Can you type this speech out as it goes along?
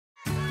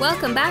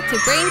Welcome back to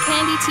Brain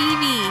Candy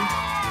TV.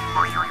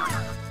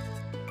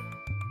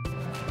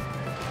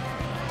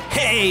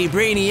 Hey,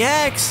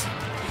 Brainiacs!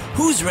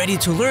 Who's ready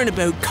to learn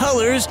about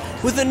colors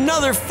with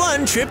another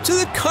fun trip to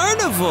the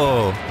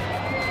Carnival?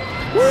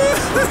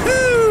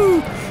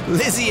 Woohoo!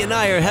 Lizzy and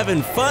I are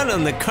having fun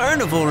on the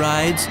Carnival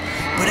rides,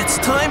 but it's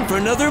time for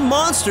another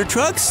monster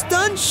truck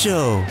stunt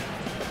show.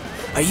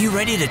 Are you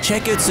ready to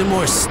check out some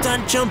more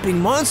stunt-jumping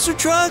monster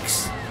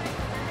trucks?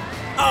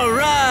 All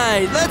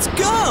right, let's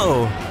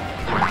go!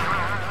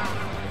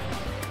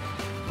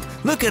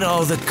 Look at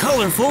all the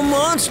colorful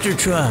monster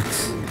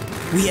trucks.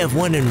 We have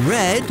one in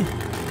red,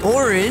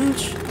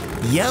 orange,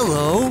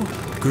 yellow,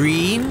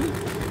 green,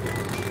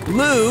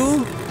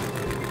 blue,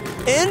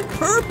 and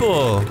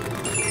purple.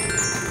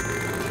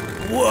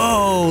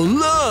 Whoa,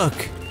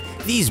 look!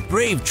 These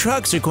brave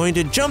trucks are going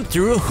to jump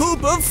through a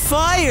hoop of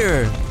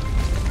fire.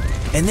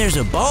 And there's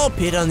a ball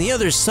pit on the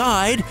other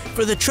side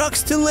for the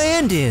trucks to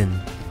land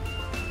in.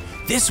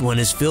 This one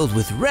is filled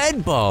with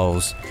red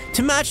balls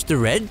to match the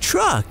red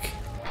truck.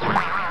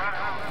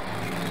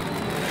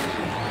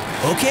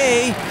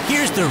 Okay,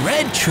 here's the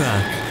red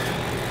truck.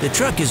 The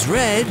truck is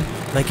red,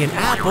 like an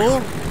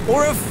apple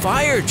or a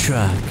fire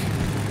truck.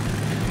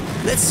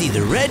 Let's see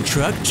the red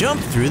truck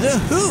jump through the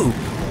hoop.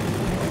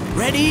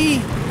 Ready,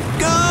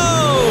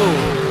 go!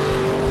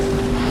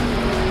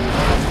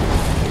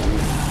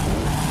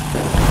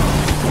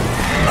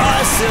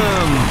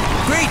 Awesome!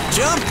 Great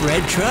jump,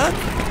 red truck!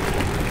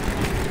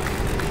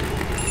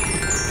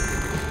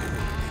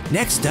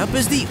 Next up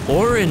is the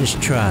orange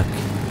truck.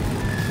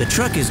 The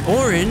truck is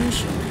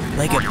orange,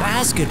 like a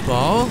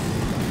basketball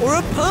or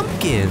a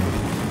pumpkin.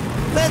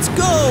 Let's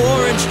go,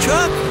 orange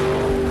truck!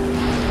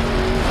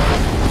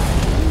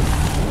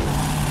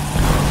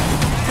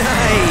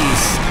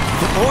 Nice!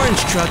 The orange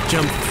truck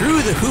jumped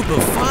through the hoop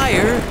of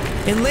fire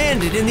and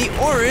landed in the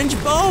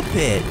orange ball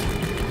pit.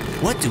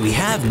 What do we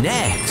have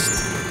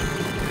next?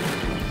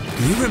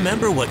 Do you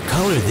remember what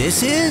color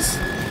this is?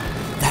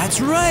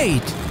 That's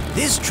right!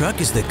 This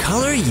truck is the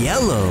color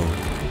yellow.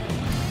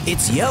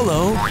 It's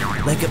yellow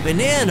like a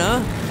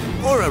banana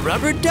or a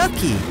rubber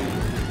ducky.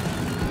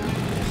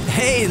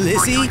 Hey,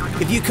 Lizzy,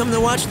 have you come to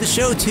watch the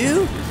show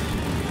too?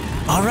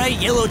 All right,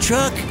 yellow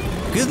truck,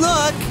 good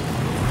luck!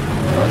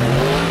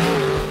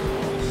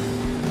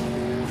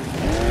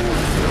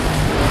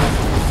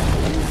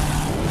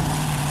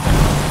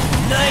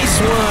 Nice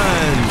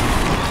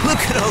one! Look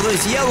at all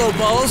those yellow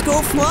balls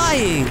go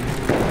flying!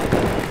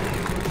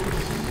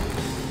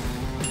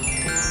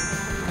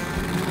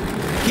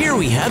 Here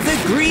we have the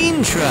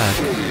green truck.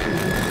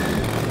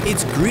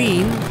 It's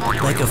green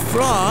like a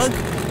frog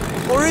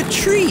or a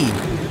tree.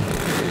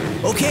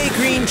 Okay,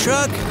 green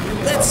truck,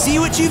 let's see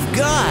what you've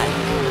got.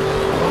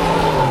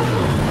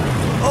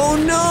 Oh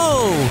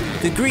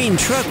no! The green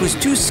truck was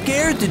too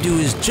scared to do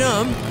his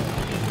jump.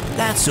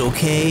 That's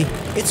okay,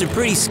 it's a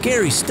pretty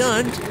scary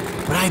stunt,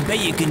 but I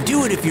bet you can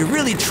do it if you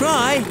really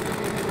try.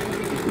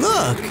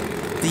 Look,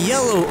 the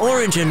yellow,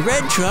 orange, and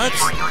red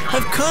trucks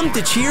have come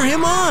to cheer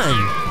him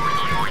on.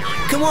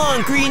 Come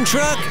on, green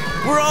truck,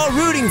 we're all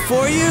rooting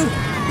for you.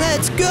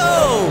 Let's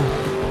go!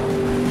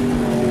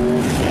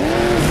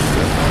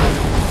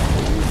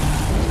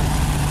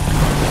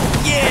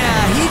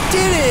 Yeah, he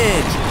did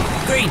it!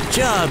 Great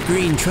job,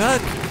 green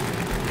truck.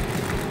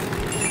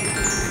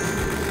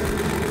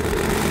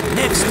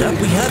 Next up,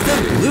 we have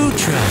the blue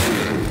truck.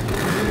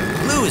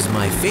 Blue is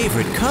my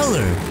favorite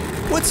color.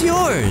 What's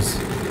yours?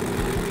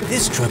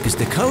 This truck is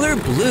the color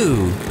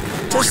blue,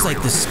 just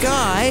like the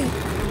sky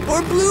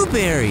or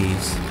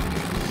blueberries.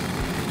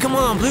 Come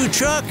on, blue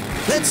truck,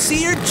 let's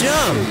see your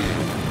jump.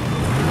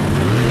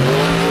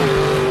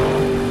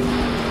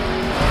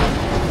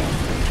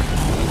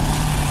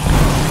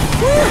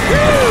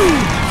 Woohoo!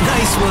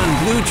 Nice one,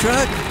 blue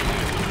truck.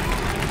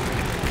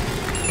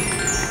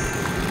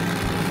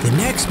 The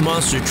next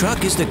monster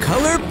truck is the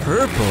color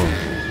purple.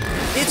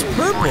 It's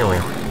purple,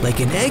 like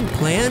an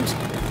eggplant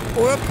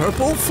or a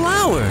purple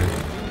flower.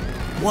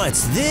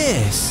 What's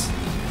this?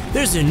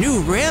 There's a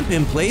new ramp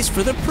in place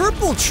for the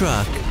purple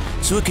truck,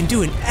 so it can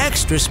do an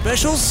extra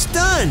special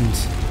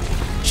stunt.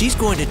 She's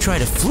going to try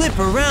to flip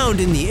around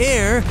in the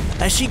air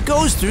as she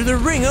goes through the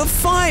ring of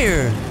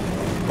fire.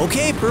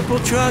 Okay, purple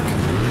truck,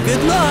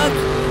 good luck.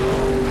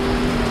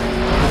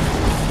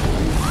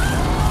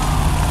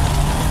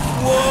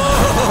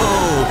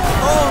 Whoa!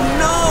 Oh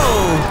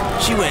no!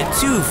 She went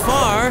too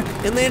far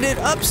and landed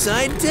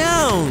upside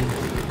down.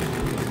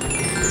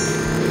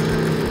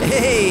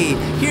 Hey,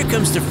 here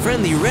comes the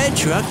friendly red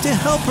truck to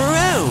help her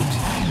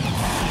out.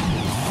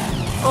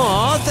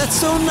 Aw, that's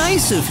so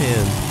nice of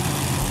him.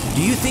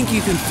 Do you think you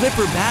can flip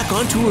her back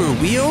onto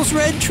her wheels,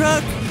 red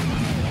truck?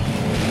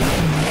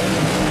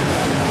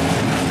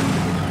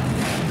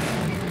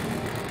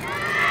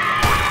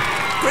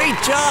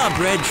 Great job,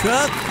 red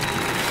truck.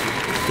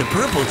 The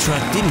purple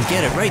truck didn't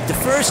get it right the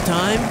first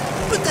time,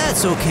 but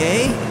that's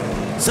okay.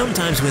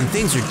 Sometimes when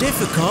things are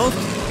difficult,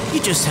 you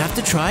just have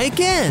to try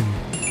again.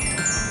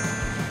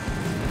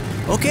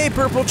 Okay,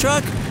 purple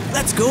truck,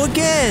 let's go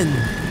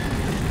again.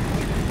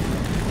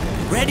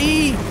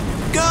 Ready,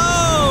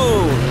 go!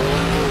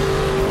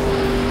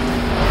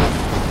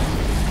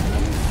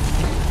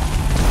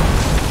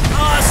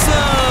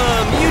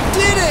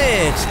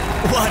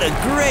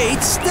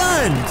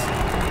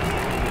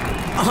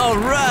 All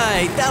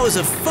right, that was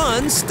a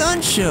fun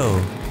stunt show.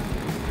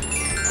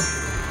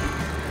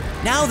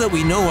 Now that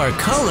we know our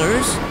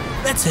colors,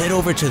 let's head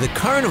over to the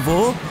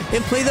carnival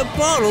and play the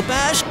Bottle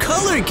Bash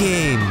color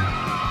game.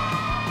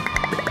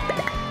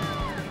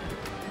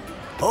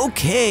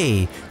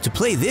 Okay, to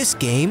play this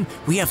game,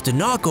 we have to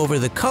knock over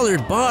the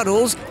colored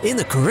bottles in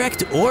the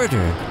correct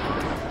order.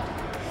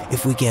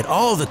 If we get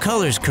all the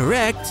colors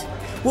correct,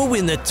 we'll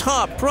win the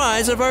top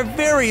prize of our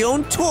very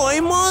own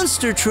toy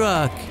monster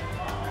truck.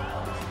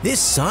 This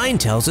sign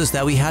tells us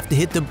that we have to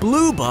hit the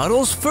blue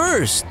bottles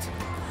first.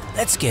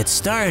 Let's get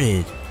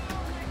started.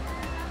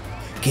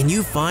 Can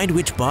you find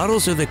which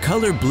bottles are the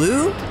color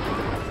blue?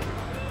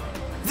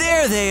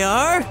 There they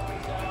are!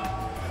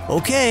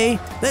 Okay,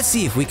 let's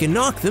see if we can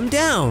knock them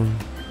down.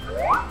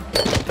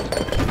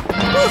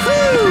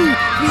 Woohoo!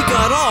 We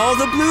got all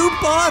the blue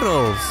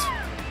bottles!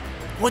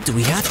 What do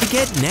we have to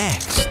get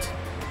next?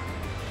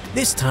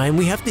 This time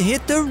we have to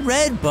hit the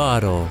red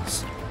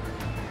bottles.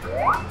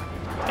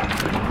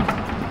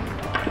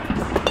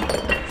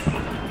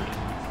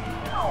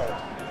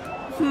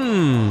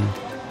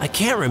 I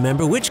can't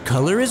remember which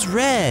color is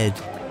red.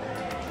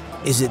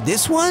 Is it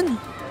this one?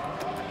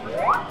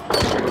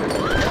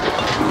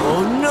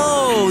 Oh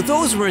no,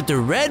 those weren't the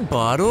red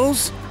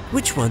bottles.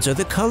 Which ones are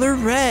the color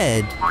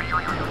red?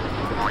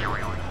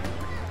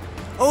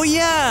 Oh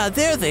yeah,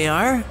 there they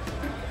are.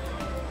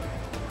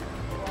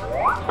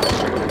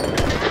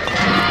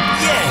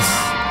 Yes!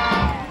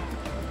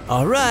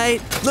 All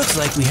right, looks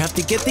like we have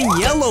to get the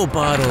yellow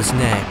bottles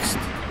next.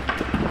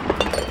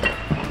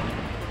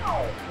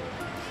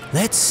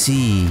 Let's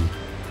see.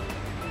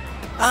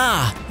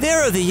 Ah,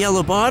 there are the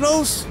yellow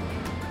bottles.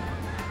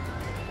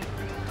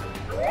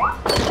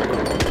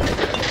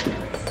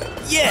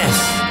 Yes!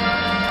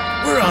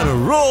 We're on a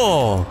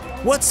roll.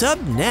 What's up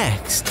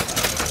next?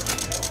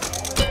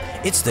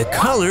 It's the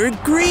color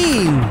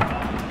green.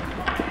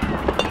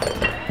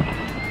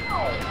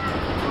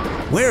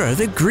 Where are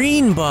the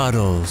green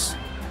bottles?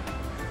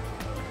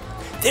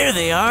 There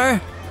they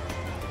are.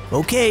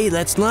 Okay,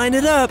 let's line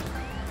it up.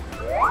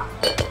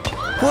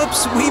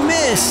 Whoops, we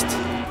missed.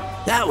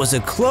 That was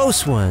a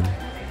close one.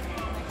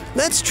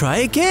 Let's try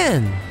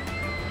again.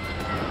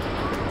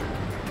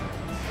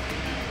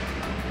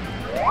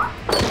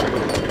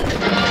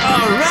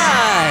 All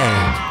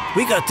right!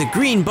 We got the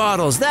green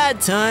bottles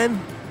that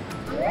time.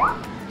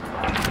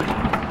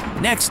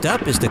 Next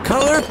up is the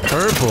color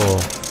purple.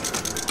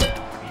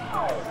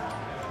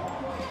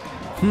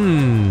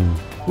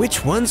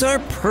 Which ones are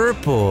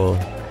purple?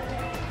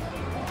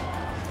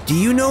 Do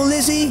you know,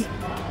 Lizzy?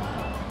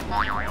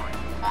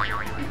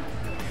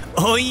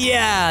 Oh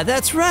yeah,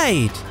 that's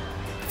right.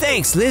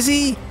 Thanks,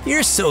 Lizzy.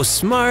 You're so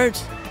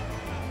smart.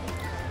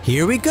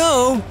 Here we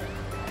go.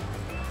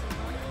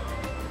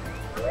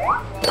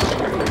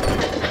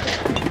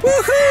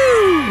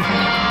 Woohoo!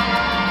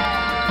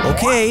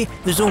 Okay,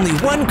 there's only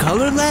one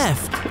color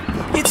left.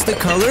 It's the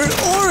color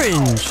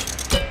orange.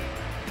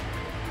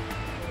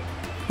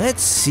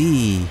 Let's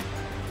see.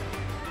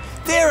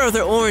 There are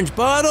the orange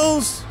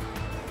bottles.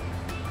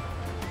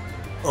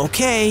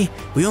 Okay,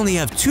 we only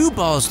have 2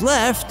 balls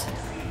left.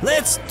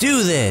 Let's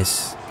do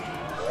this.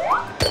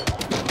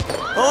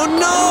 Oh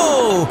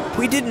no!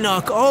 We didn't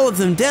knock all of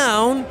them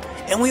down,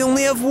 and we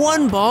only have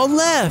 1 ball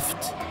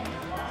left.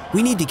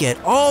 We need to get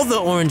all the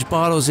orange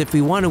bottles if we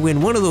want to win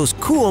one of those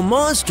cool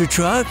monster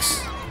trucks.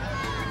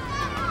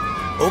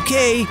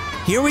 Okay,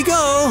 here we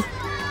go.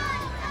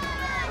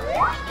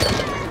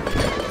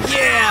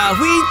 Yeah,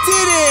 we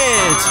did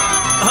it!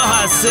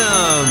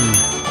 Awesome!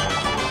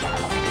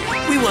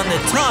 We won the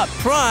top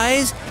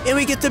prize, and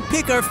we get to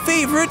pick our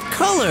favorite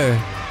color.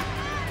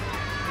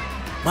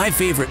 My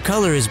favorite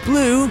color is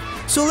blue,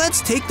 so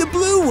let's take the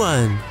blue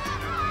one.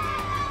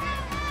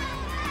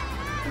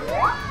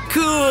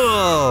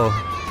 Cool!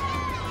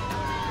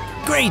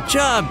 Great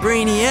job,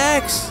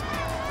 Brainiacs!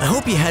 I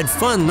hope you had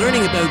fun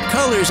learning about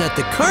colors at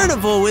the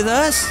carnival with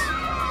us.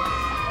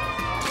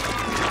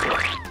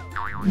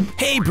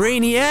 Hey,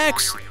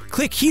 Brainiacs!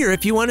 Click here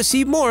if you want to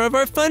see more of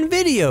our fun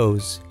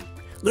videos.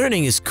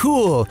 Learning is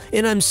cool,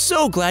 and I'm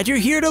so glad you're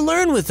here to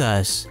learn with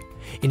us.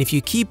 And if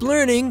you keep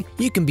learning,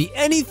 you can be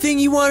anything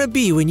you want to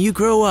be when you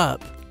grow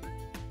up.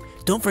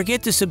 Don't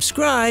forget to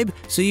subscribe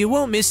so you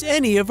won't miss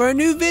any of our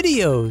new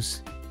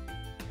videos.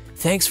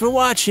 Thanks for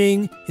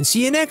watching, and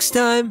see you next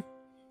time.